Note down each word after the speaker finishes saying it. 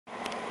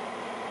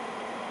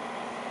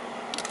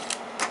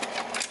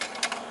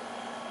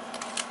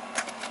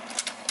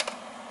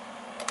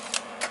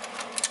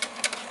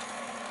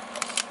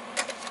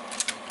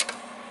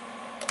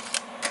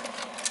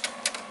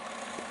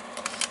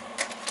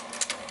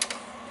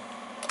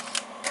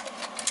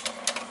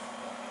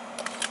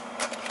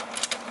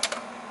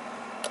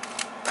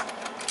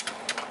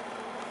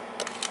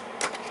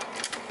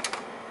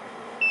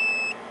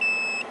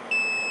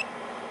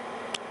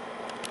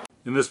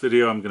In this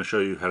video I'm going to show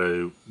you how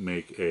to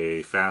make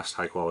a fast,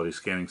 high-quality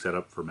scanning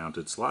setup for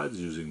mounted slides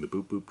using the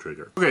BoopBoop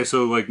trigger. Okay,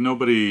 so like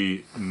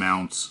nobody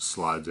mounts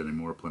slides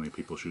anymore. Plenty of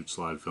people shoot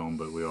slide film,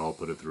 but we all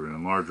put it through an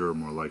enlarger,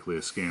 more likely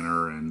a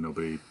scanner, and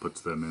nobody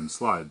puts them in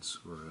slides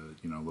or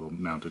little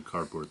mounted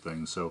cardboard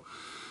things. So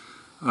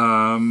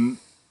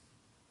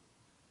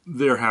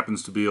there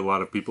happens to be a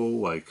lot of people,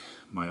 like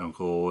my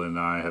uncle and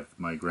I have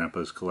my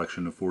grandpa's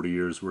collection of 40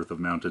 years worth of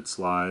mounted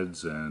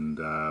slides, and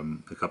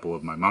a couple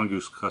of my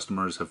Mongoose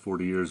customers have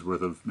 40 years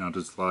worth of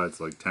mounted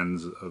slides, like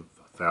tens of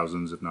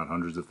thousands, if not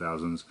hundreds of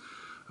thousands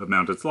of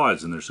mounted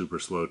slides, and they're super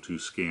slow to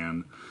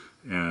scan.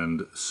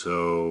 And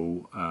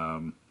so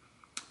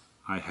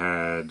I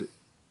had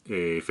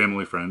a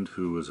family friend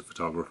who was a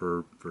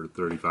photographer for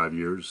 35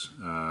 years,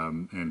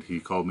 and he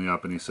called me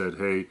up and he said,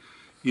 "Hey,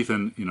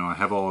 Ethan, I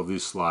have all of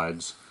these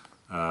slides.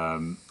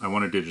 I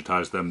want to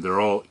digitize them.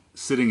 They're all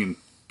sitting in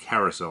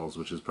carousels,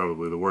 which is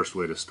probably the worst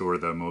way to store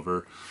them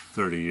over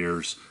 30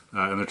 years.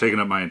 And they're taking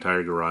up my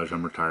entire garage.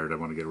 I'm retired. I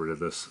want to get rid of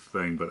this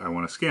thing, but I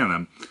want to scan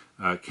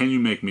them. Can you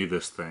make me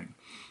this thing?"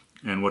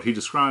 And what he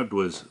described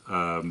was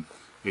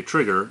a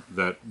trigger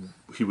that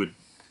he would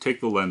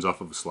take the lens off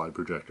of a slide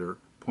projector,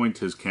 point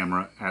his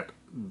camera at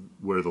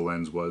where the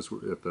lens was,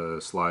 at the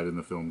slide in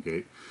the film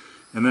gate.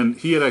 And then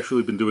he had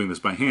actually been doing this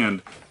by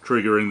hand,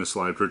 triggering the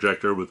slide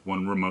projector with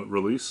one remote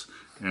release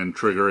and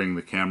triggering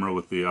the camera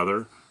with the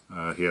other.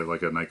 He had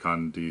like a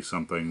Nikon D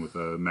something with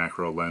a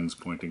macro lens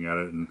pointing at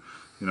it and,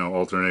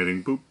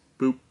 alternating boop,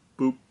 boop,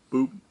 boop,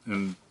 boop,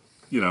 and,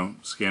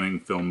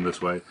 scanning film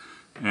this way.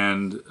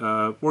 And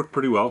worked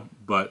pretty well,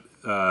 but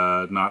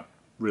not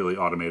really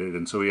automated.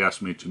 And so he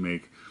asked me to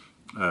make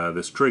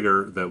this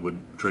trigger that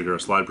would trigger a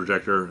slide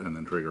projector and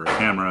then trigger a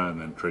camera and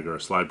then trigger a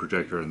slide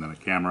projector and then a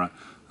camera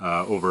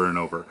over and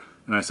over.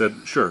 And I said,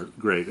 "Sure,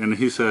 great." And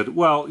he said,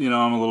 "Well,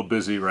 I'm a little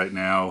busy right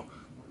now.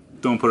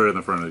 Don't put it in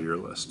the front of your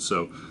list."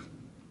 So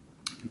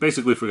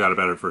basically forgot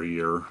about it for a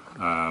year.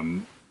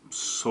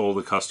 Sold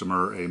a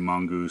customer a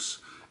Mongoose.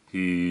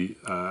 He,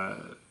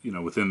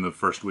 within the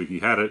first week he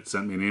had it,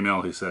 sent me an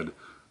email. He said,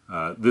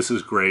 "This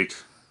is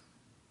great.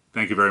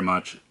 Thank you very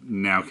much.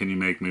 Now can you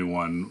make me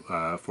one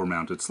for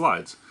mounted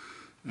slides?"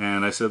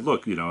 And I said,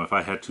 "Look, if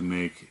I had to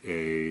make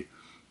a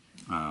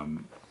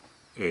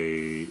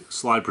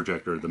slide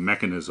projector, the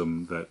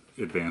mechanism that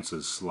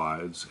advances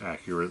slides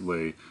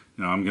accurately,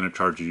 I'm going to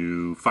charge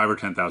you $5,000 or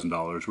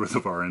 $10,000 worth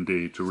of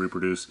R&D to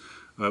reproduce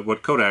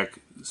what Kodak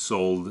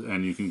sold,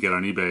 and you can get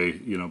on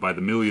eBay, by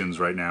the millions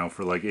right now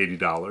for like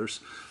 $80.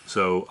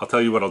 So I'll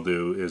tell you what I'll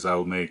do is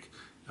I'll make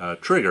a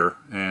trigger,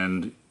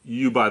 and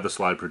you buy the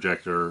slide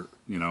projector.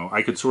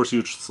 I could source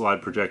you a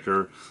slide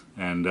projector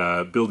and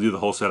build you the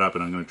whole setup,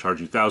 and I'm going to charge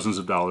you thousands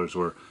of dollars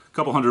or a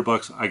couple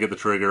 $100. I get the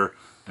trigger,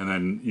 and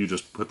then you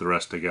just put the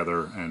rest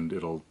together, and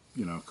it'll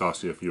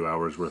cost you a few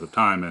hours worth of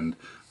time, and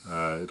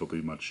it'll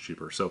be much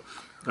cheaper." So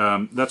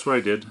that's what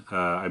I did.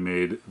 I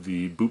made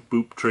the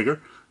BoopBoop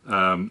trigger,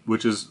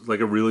 which is like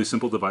a really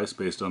simple device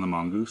based on the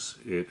Mongoose.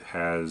 It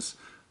has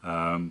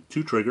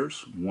two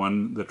triggers,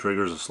 one that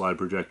triggers a slide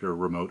projector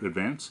remote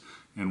advance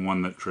and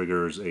one that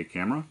triggers a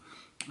camera.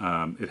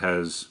 It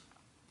has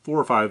 4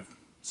 or 5,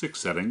 6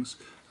 settings.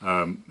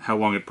 How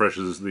long it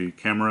presses the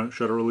camera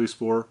shutter release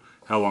for,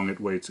 how long it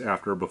waits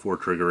after before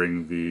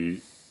triggering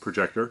the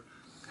projector,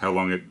 how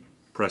long it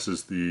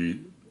presses the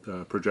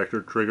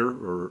projector trigger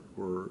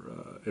or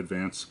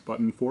advance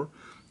button for,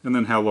 and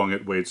then how long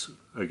it waits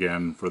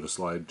again for the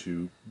slide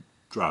to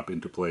drop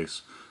into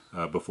place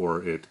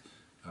before it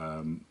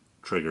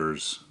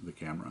triggers the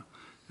camera.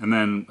 And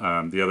then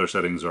the other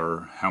settings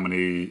are how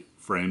many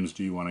frames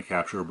do you want to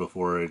capture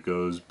before it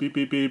goes beep,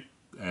 beep, beep,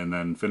 and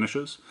then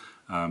finishes.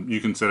 You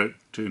can set it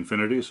to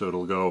infinity, so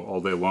it'll go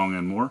all day long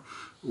and more,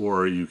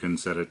 or you can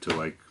set it to,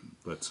 like,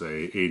 let's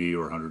say 80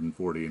 or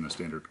 140 in a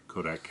standard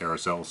Kodak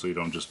carousel, so you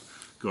don't just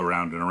go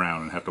around and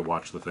around and have to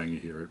watch the thing. You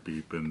hear it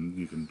beep, and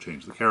you can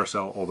change the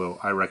carousel, although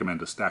I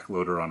recommend a stack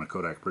loader on a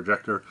Kodak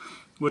projector,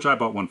 which I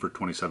bought one for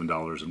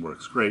 $27 and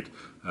works great,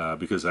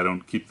 because I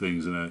don't keep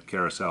things in a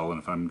carousel,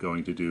 and if I'm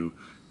going to do,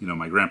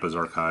 my grandpa's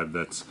archive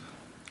that's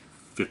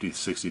 50,000,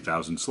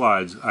 60,000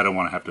 slides, I don't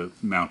want to have to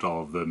mount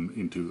all of them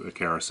into a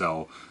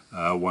carousel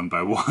one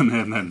by one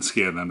and then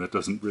scan them. That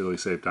doesn't really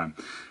save time.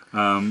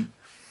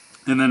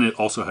 And then it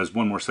also has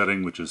one more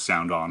setting, which is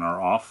sound on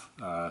or off.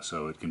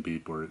 So it can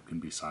beep or it can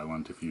be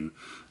silent if you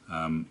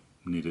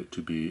need it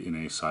to be in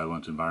a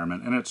silent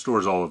environment. And it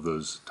stores all of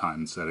those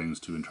time settings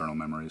to internal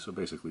memory. So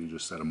basically you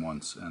just set them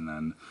once and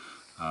then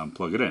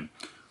plug it in.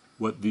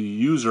 What the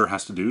user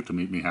has to do to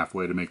meet me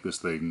halfway to make this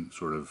thing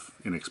sort of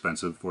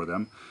inexpensive for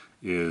them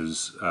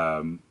is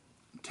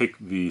take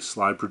the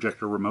slide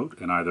projector remote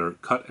and either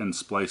cut and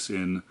splice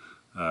in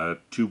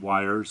 2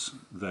 wires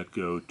that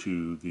go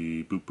to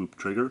the BoopBoop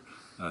trigger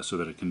so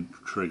that it can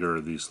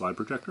trigger the slide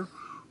projector.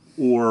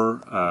 Or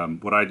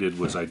what I did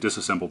was I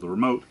disassembled the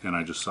remote and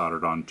I just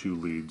soldered on 2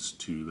 leads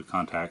to the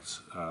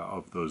contacts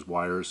of those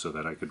wires so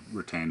that I could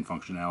retain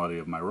functionality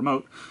of my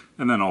remote,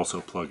 and then also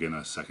plug in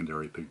a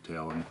secondary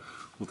pigtail, and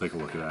we'll take a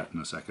look at that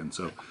in a second.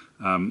 So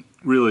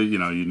really,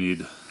 you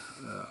need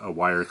a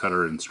wire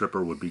cutter and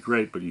stripper would be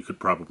great, but you could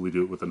probably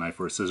do it with a knife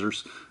or a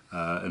scissors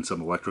and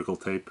some electrical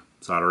tape.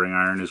 Soldering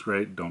iron is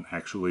great, don't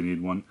actually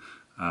need one.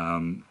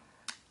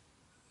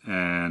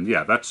 And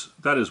yeah,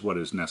 that is what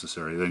is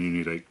necessary. Then you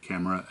need a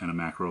camera and a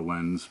macro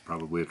lens,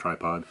 probably a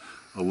tripod.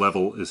 A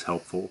level is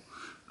helpful.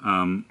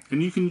 And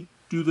you can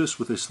do this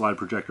with a slide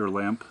projector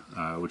lamp,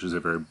 which is a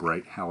very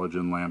bright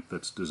halogen lamp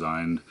that's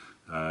designed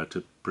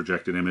to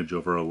project an image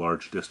over a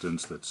large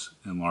distance that's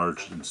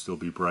enlarged and still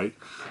be bright.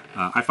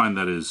 I find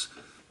that is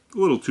a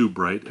little too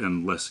bright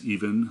and less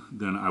even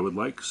than I would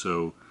like,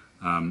 so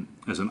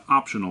as an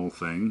optional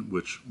thing,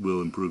 which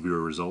will improve your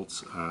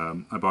results,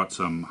 I bought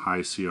some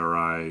high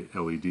CRI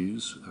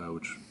LEDs,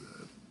 which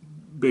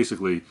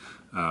basically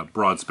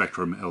broad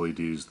spectrum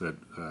LEDs that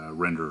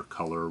render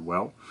color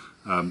well,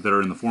 that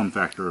are in the form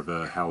factor of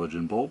a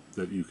halogen bulb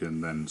that you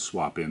can then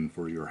swap in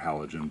for your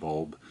halogen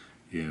bulb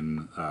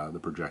in the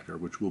projector,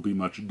 which will be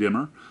much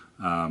dimmer.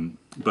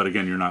 But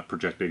again, you're not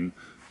projecting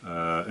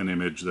an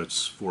image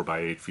that's 4 by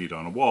 8 feet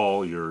on a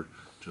wall, you're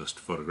just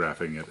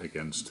photographing it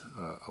against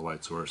a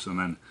light source. And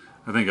then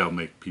I think I'll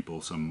make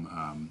people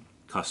some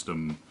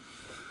custom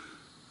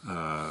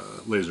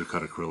laser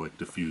cut acrylic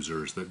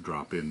diffusers that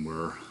drop in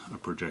where a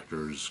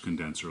projector's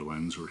condenser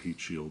lens or heat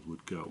shield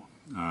would go.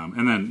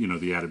 And then, you know,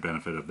 the added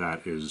benefit of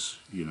that is,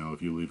 you know,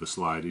 if you leave a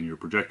slide in your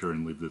projector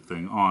and leave the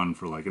thing on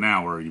for like an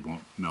hour, you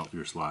won't melt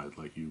your slide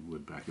like you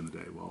would back in the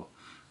day while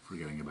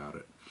forgetting about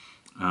it.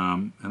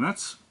 And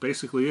that's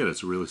basically it.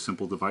 It's a really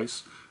simple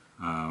device.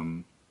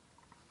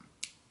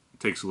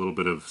 Takes a little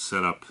bit of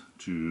setup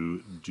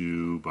to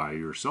do by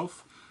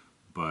yourself,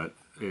 but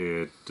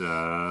it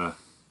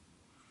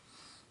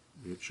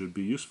should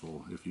be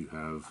useful if you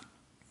have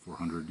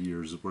 400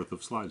 years worth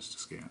of slides to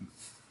scan.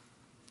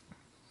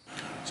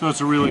 So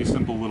it's a really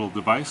simple little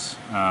device.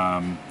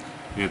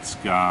 It's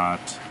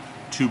got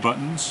 2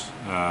 buttons,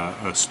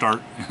 a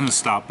start and a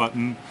stop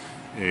button,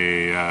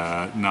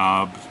 a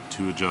knob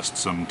to adjust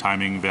some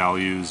timing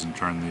values and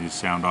turn the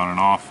sound on and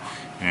off,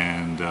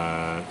 and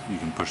you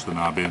can push the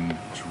knob in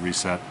to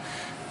reset.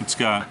 It's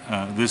got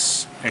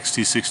this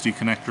XT60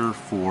 connector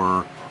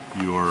for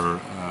your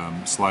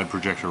slide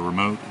projector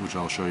remote, which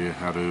I'll show you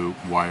how to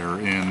wire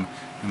in,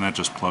 and that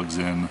just plugs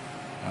in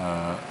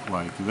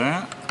like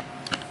that.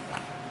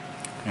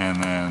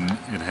 And then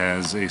it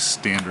has a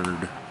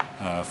standard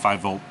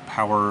 5-volt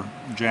power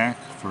jack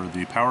for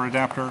the power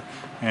adapter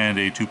and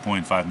a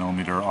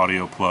 2.5mm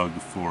audio plug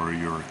for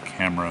your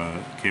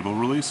camera cable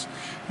release,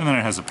 and then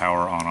it has a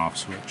power on-off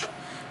switch.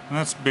 And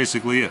that's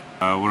basically it.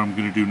 What I'm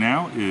going to do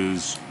now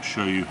is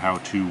show you how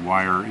to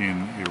wire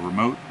in a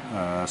remote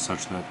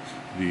such that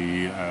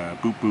the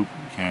BoopBoop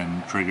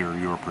can trigger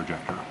your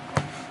projector.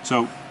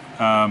 So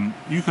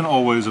you can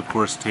always, of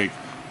course, take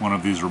one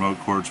of these remote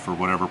cords for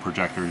whatever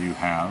projector you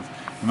have.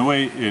 And the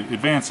way it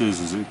advances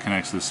is it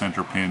connects the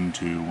center pin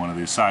to one of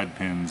these side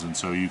pins, and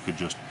so you could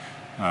just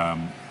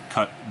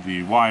cut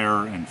the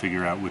wire and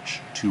figure out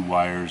which 2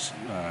 wires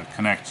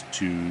connect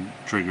to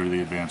trigger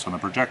the advance on the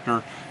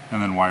projector,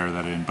 and then wire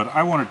that in. But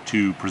I wanted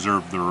to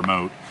preserve the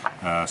remote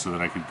so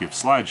that I could give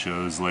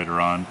slideshows later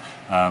on,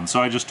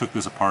 so I just took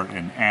this apart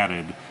and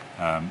added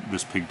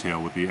this pigtail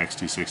with the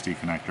XT60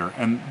 connector,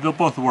 and they'll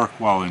both work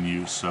while in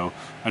use, so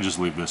I just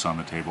leave this on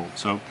the table.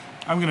 So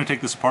I'm going to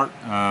take this apart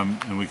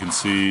and we can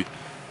see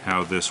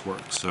how this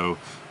works. So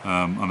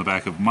on the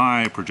back of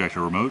my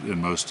projector remote, in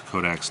most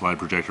Kodak slide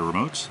projector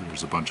remotes,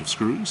 there's a bunch of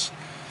screws.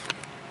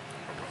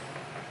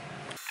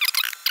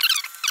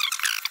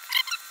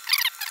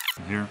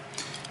 Here.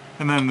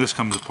 And then this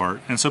comes apart.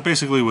 And so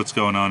basically what's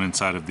going on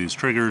inside of these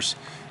triggers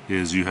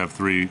is you have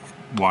 3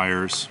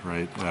 wires,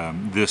 right?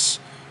 This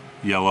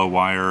yellow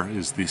wire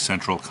is the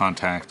central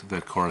contact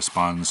that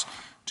corresponds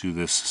to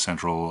this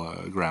central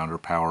ground or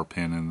power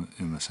pin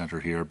in the center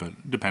here,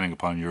 but depending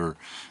upon your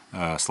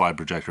slide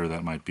projector,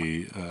 that might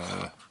be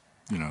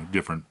you know,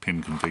 different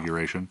pin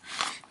configuration.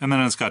 And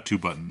then it's got 2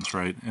 buttons,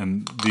 right?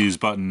 And these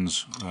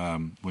buttons,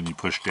 when you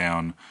push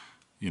down,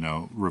 you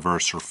know,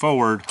 reverse or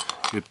forward,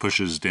 it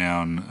pushes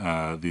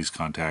down these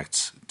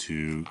contacts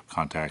to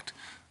contact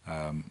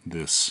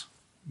this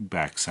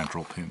back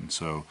central pin.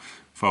 So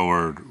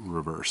forward,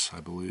 reverse, I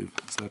believe.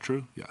 Is that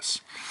true? Yes.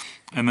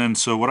 And then,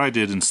 so what I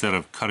did, instead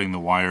of cutting the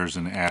wires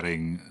and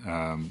adding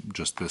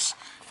just this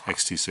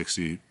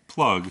XT60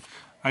 plug,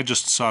 I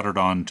just soldered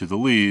on to the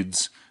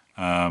leads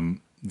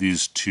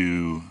these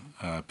 2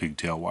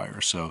 pigtail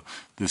wires. So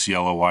this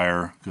yellow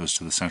wire goes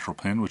to the central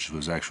pin, which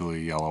was actually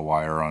a yellow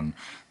wire on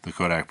the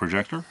Kodak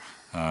projector,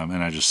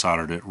 and I just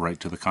soldered it right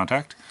to the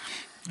contact.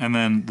 And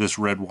then this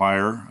red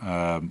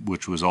wire,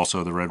 which was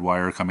also the red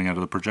wire coming out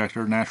of the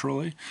projector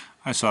naturally,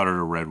 I soldered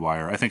a red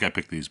wire. I think I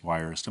picked these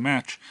wires to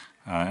match,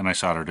 and I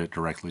soldered it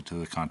directly to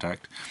the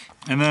contact.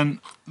 And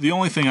then the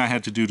only thing I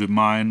had to do to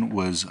mine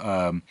was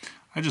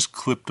I just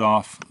clipped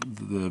off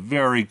the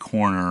very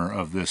corner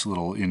of this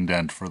little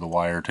indent for the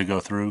wire to go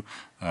through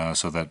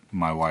so that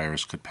my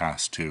wires could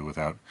pass too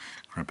without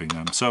crimping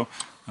them. So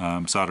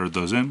soldered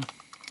those in,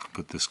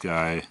 put this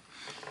guy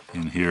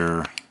in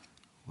here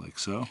like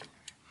so.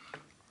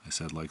 I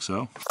said like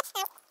so.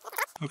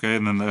 Okay,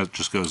 and then that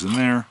just goes in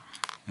there,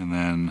 and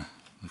then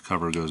the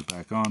cover goes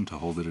back on to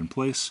hold it in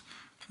place.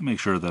 And make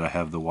sure that I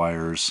have the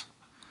wires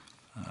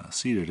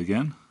seated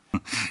again.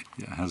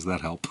 Yeah, how's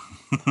that help?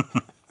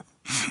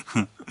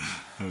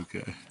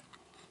 Okay.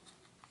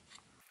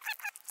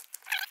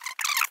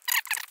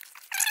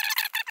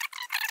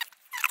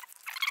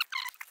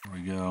 There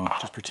we go.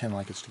 Just pretend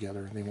like it's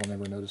together, and they will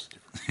never notice the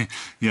difference.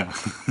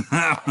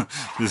 Yeah.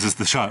 This is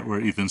the shot where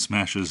Ethan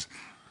smashes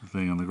the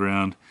thing on the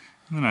ground,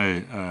 and then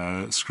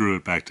I screw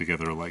it back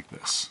together like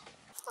this.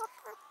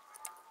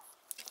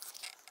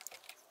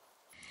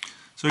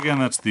 So again,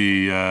 that's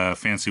the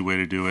fancy way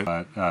to do it.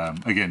 But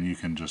again, you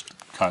can just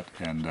cut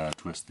and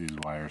twist these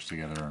wires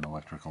together and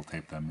electrical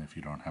tape them if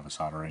you don't have a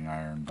soldering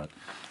iron. But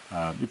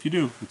if you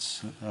do,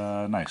 it's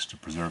nice to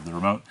preserve the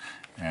remote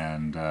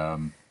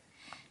and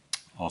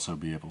also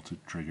be able to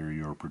trigger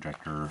your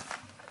projector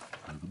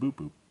with the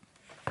BoopBoop.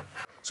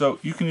 So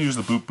you can use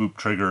the BoopBoop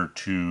trigger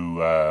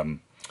to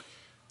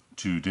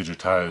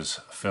digitize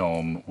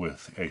film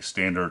with a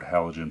standard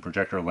halogen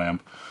projector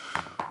lamp,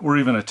 or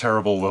even a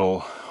terrible little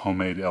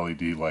homemade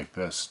LED like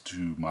this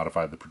to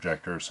modify the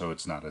projector so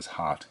it's not as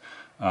hot.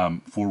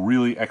 For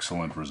really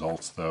excellent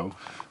results though,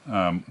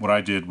 what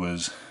I did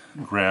was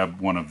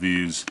grab one of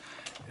these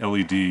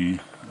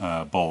LED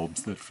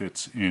bulbs that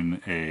fits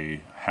in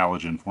a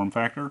halogen form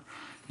factor,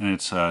 and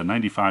it's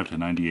 95 to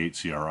 98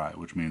 CRI,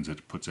 which means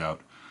it puts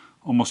out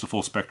almost a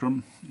full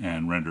spectrum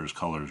and renders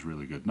colors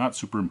really good. Not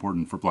super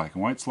important for black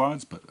and white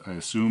slides, but I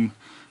assume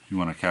if you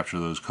want to capture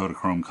those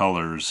Kodachrome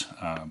colors,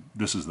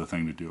 this is the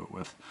thing to do it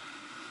with.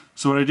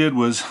 So what I did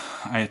was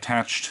I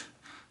attached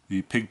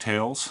the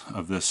pigtails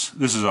of this.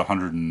 This is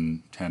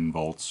 110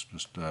 volts,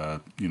 just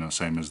you know,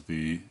 same as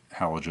the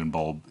halogen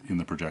bulb in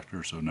the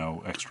projector, so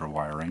no extra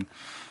wiring.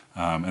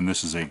 And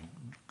this is a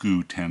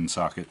GU 10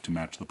 socket to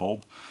match the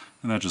bulb,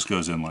 and that just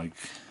goes in like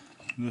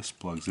this,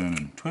 plugs in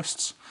and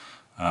twists.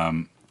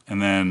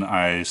 And then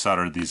I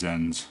soldered these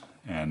ends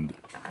and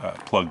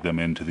plugged them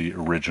into the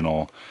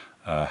original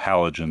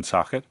halogen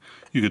socket.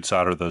 You could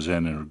solder those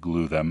in or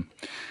glue them.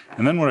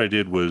 And then what I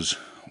did was,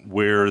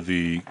 where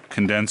the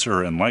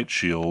condenser and light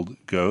shield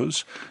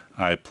goes,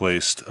 I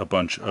placed a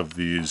bunch of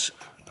these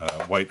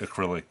white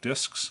acrylic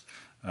discs.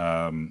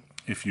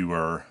 If you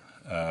are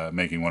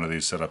making one of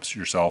these setups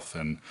yourself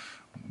and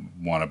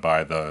want to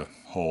buy the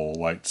whole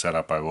light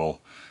setup, I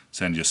will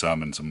send you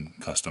some and some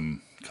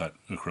custom cut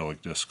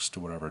acrylic discs to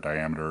whatever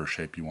diameter or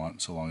shape you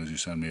want, so long as you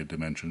send me a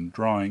dimension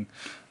drawing.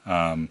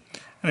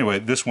 Anyway,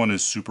 this one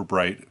is super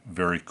bright,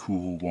 very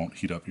cool, won't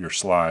heat up your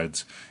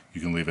slides.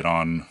 You can leave it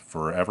on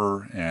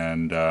forever,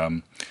 and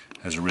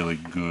has a really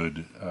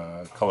good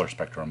color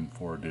spectrum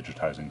for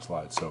digitizing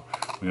slides. So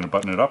we're going to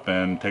button it up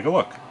and take a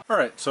look.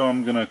 Alright, so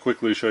I'm going to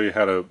quickly show you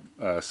how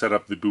to set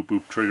up the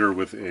BoopBoop trigger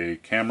with a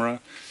camera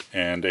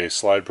and a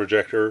slide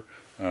projector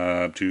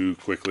to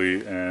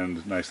quickly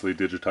and nicely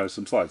digitize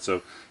some slides.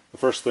 So the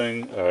first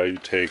thing, you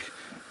take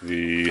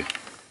the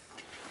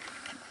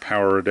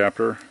power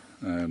adapter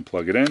and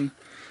plug it in.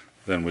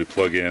 Then we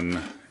plug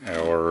in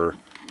our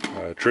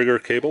trigger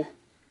cable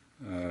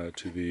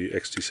to the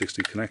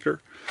XT60 connector.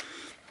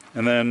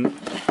 And then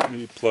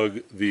we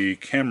plug the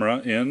camera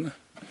in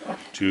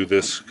to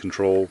this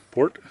control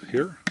port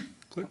here.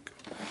 Click.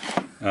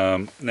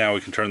 Now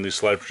we can turn the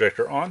slide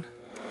projector on.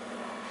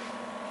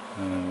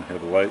 And we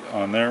have a light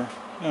on there.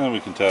 And we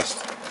can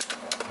test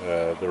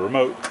the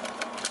remote.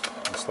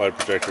 The slide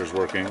projector is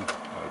working.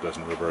 It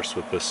doesn't reverse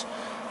with this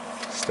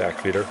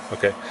stack feeder.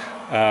 Okay.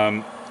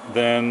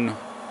 Then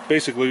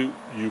basically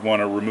you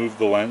want to remove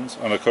the lens.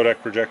 On a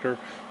Kodak projector,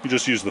 you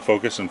just use the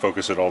focus and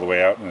focus it all the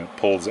way out, and it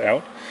pulls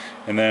out.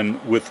 And then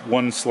with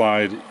one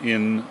slide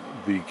in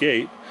the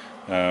gate,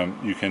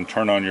 you can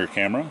turn on your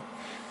camera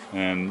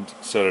and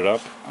set it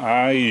up.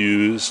 I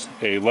used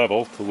a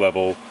level to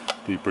level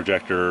the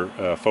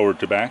projector forward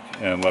to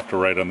back and left to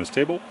right on this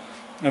table,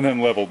 and then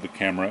leveled the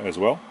camera as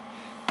well.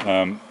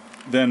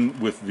 Then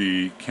with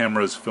the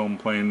camera's film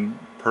plane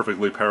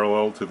perfectly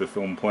parallel to the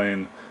film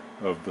plane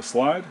of the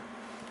slide,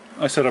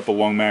 I set up a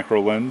long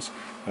macro lens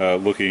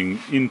looking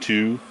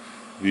into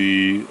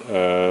the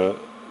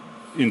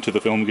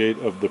film gate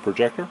of the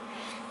projector.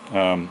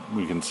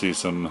 We can see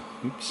some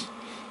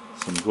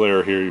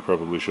glare here. You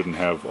probably shouldn't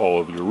have all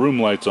of your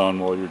room lights on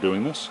while you're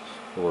doing this,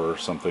 or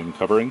something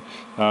covering.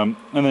 And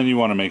then you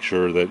want to make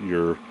sure that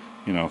you're,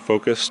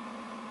 focused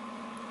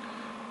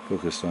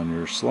on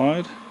your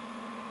slide.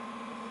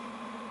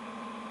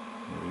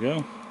 There we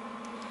go.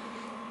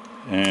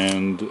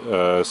 And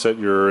set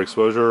your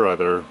exposure,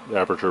 either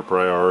aperture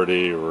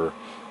priority or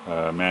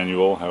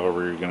manual,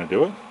 however you're going to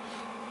do it.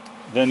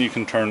 Then you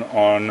can turn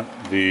on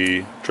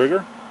the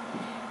trigger.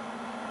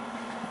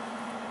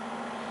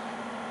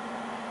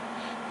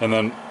 And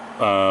then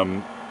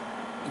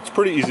it's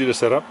pretty easy to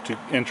set up. To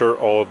enter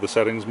all of the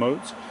settings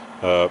modes,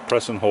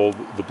 press and hold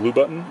the blue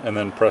button and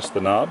then press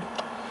the knob.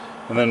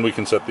 And then we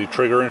can set the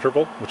trigger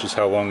interval, which is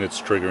how long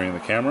it's triggering the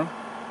camera.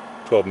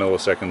 12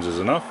 milliseconds is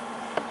enough.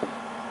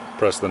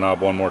 Press the knob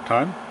one more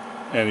time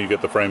and you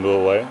get the frame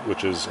delay,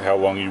 which is how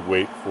long you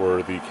wait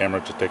for the camera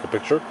to take a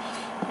picture.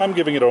 I'm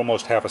giving it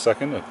almost half a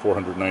second at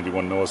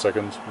 491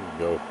 milliseconds.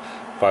 We'll go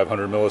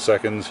 500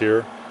 milliseconds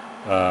here.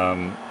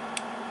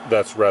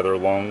 That's rather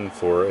long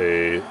for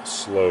a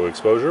slow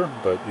exposure,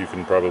 but you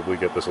can probably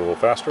get this a little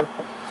faster.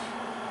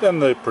 Then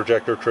the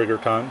projector trigger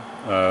time.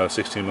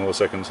 16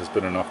 milliseconds has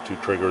been enough to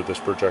trigger this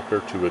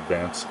projector to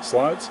advance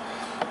slides.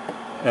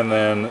 And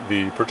then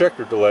the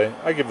projector delay,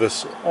 I give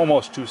this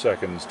almost 2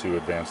 seconds to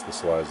advance the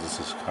slides. This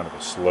is kind of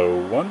a slow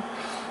one.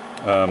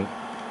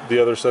 The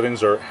other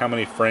settings are how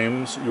many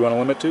frames you want to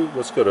limit to.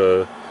 Let's go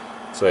to,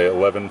 say,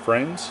 11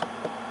 frames,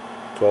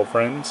 12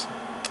 frames.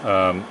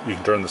 You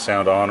can turn the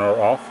sound on or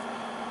off.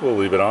 We'll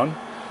leave it on.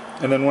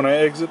 And then when I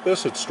exit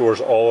this, it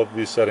stores all of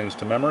these settings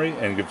to memory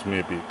and gives me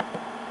a beep.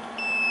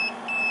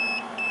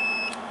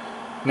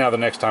 Now the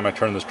next time I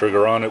turn this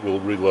trigger on, it will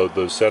reload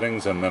those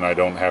settings, and then I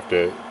don't have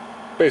to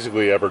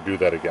basically ever do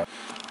that again.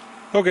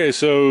 Okay,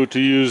 so to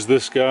use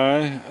this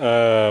guy,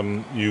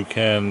 you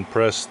can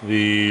press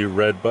the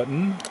red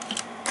button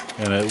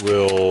and it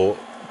will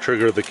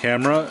trigger the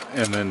camera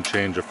and then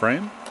change a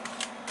frame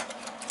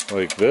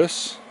like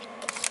this.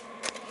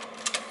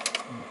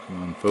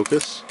 Come on,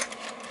 focus.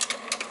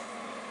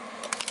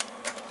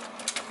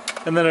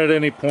 And then at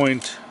any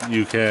point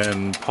you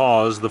can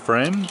pause the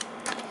frame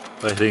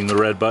by hitting the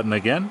red button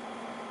again,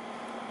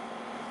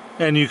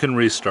 and you can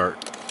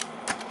restart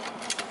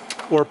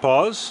or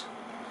pause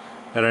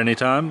at any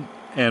time,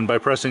 and by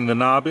pressing the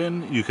knob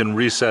in you can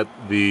reset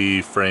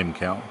the frame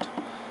count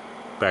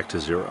back to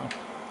 0.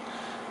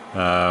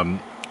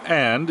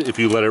 And if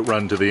you let it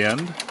run to the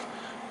end,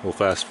 we'll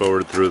fast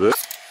forward through this.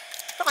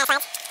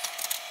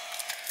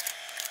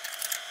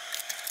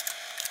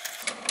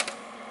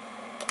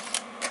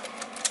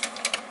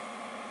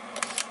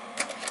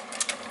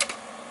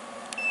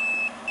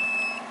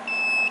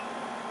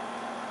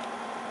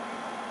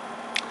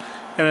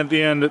 And at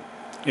the end,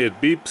 it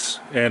beeps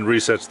and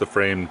resets the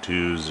frame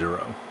to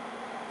 0.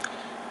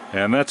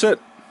 And that's it.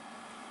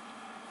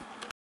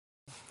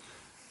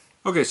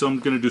 Okay, so I'm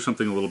going to do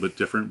something a little bit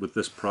different with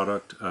this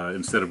product.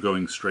 Instead of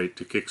going straight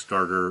to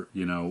Kickstarter,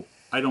 you know,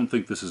 I don't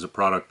think this is a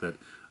product that,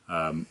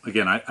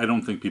 again, I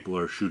don't think people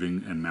are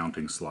shooting and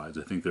mounting slides.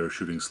 I think they're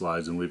shooting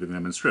slides and leaving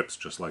them in strips,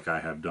 just like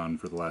I have done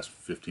for the last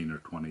 15 or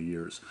 20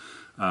 years.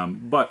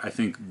 But I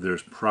think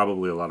there's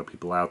probably a lot of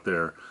people out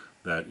there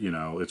that, you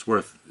know, it's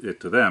worth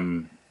it to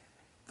them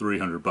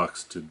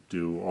 $300 to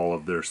do all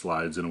of their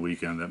slides in a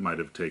weekend that might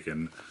have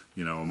taken,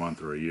 you know, a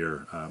month or a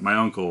year. My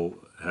uncle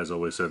has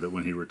always said that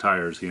when he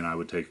retires, he and I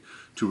would take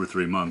 2 or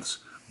 3 months,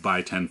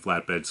 buy 10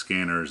 flatbed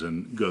scanners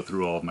and go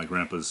through all of my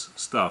grandpa's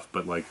stuff.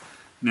 But like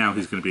now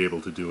he's going to be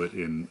able to do it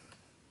in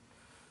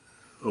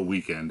a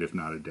weekend, if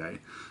not a day.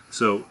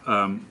 So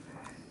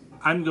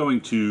I'm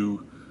going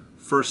to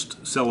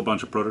first sell a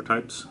bunch of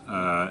prototypes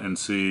and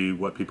see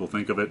what people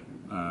think of it,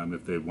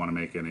 if they want to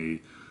make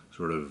any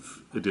sort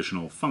of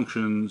additional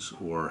functions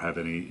or have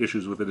any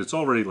issues with it. It's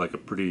already like a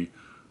pretty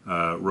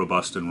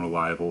robust and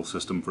reliable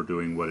system for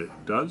doing what it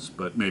does,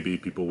 but maybe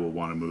people will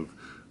want to move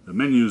the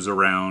menus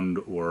around,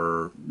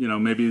 or, you know,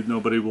 maybe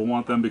nobody will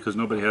want them because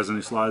nobody has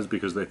any slides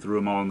because they threw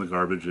them all in the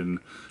garbage in,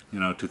 you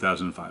know,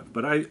 2005.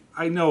 But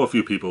I know a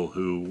few people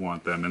who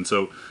want them, and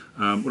so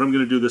what I'm going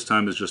to do this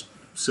time is just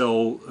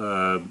sell,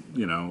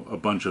 you know, a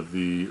bunch of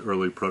the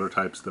early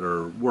prototypes that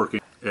are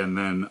working, and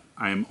then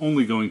I'm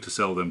only going to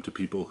sell them to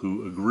people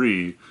who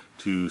agree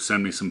to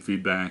send me some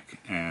feedback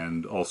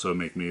and also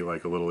make me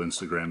like a little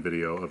Instagram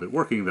video of it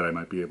working that I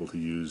might be able to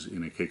use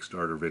in a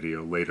Kickstarter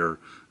video later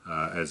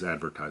as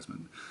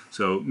advertisement.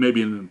 So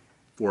maybe in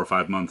 4 or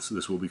 5 months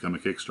this will become a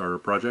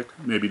Kickstarter project.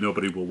 Maybe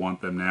nobody will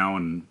want them now,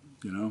 and,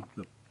 you know,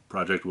 the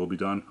project will be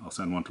done. I'll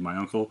send one to my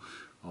uncle.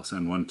 I'll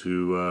send one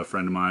to a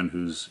friend of mine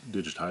who's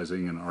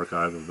digitizing an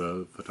archive of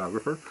a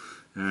photographer,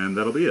 and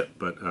that'll be it.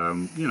 But,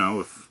 you know,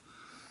 if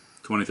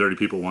 20, 30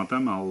 people want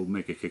them, I'll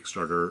make a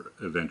Kickstarter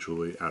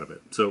eventually out of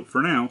it. So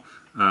for now,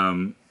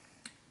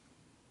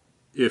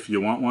 if you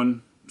want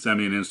one, send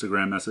me an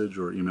Instagram message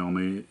or email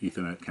me,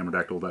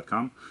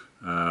 ethan@cameradactyl.com.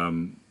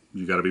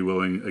 You got to be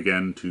willing,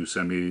 again, to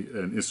send me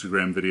an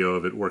Instagram video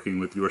of it working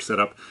with your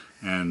setup,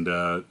 and,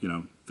 you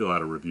know, fill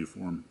out a review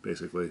form,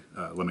 basically.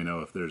 Let me know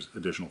if there's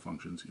additional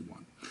functions you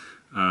want.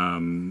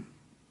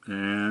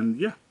 And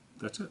yeah,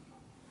 that's it.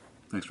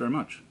 Thanks very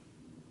much.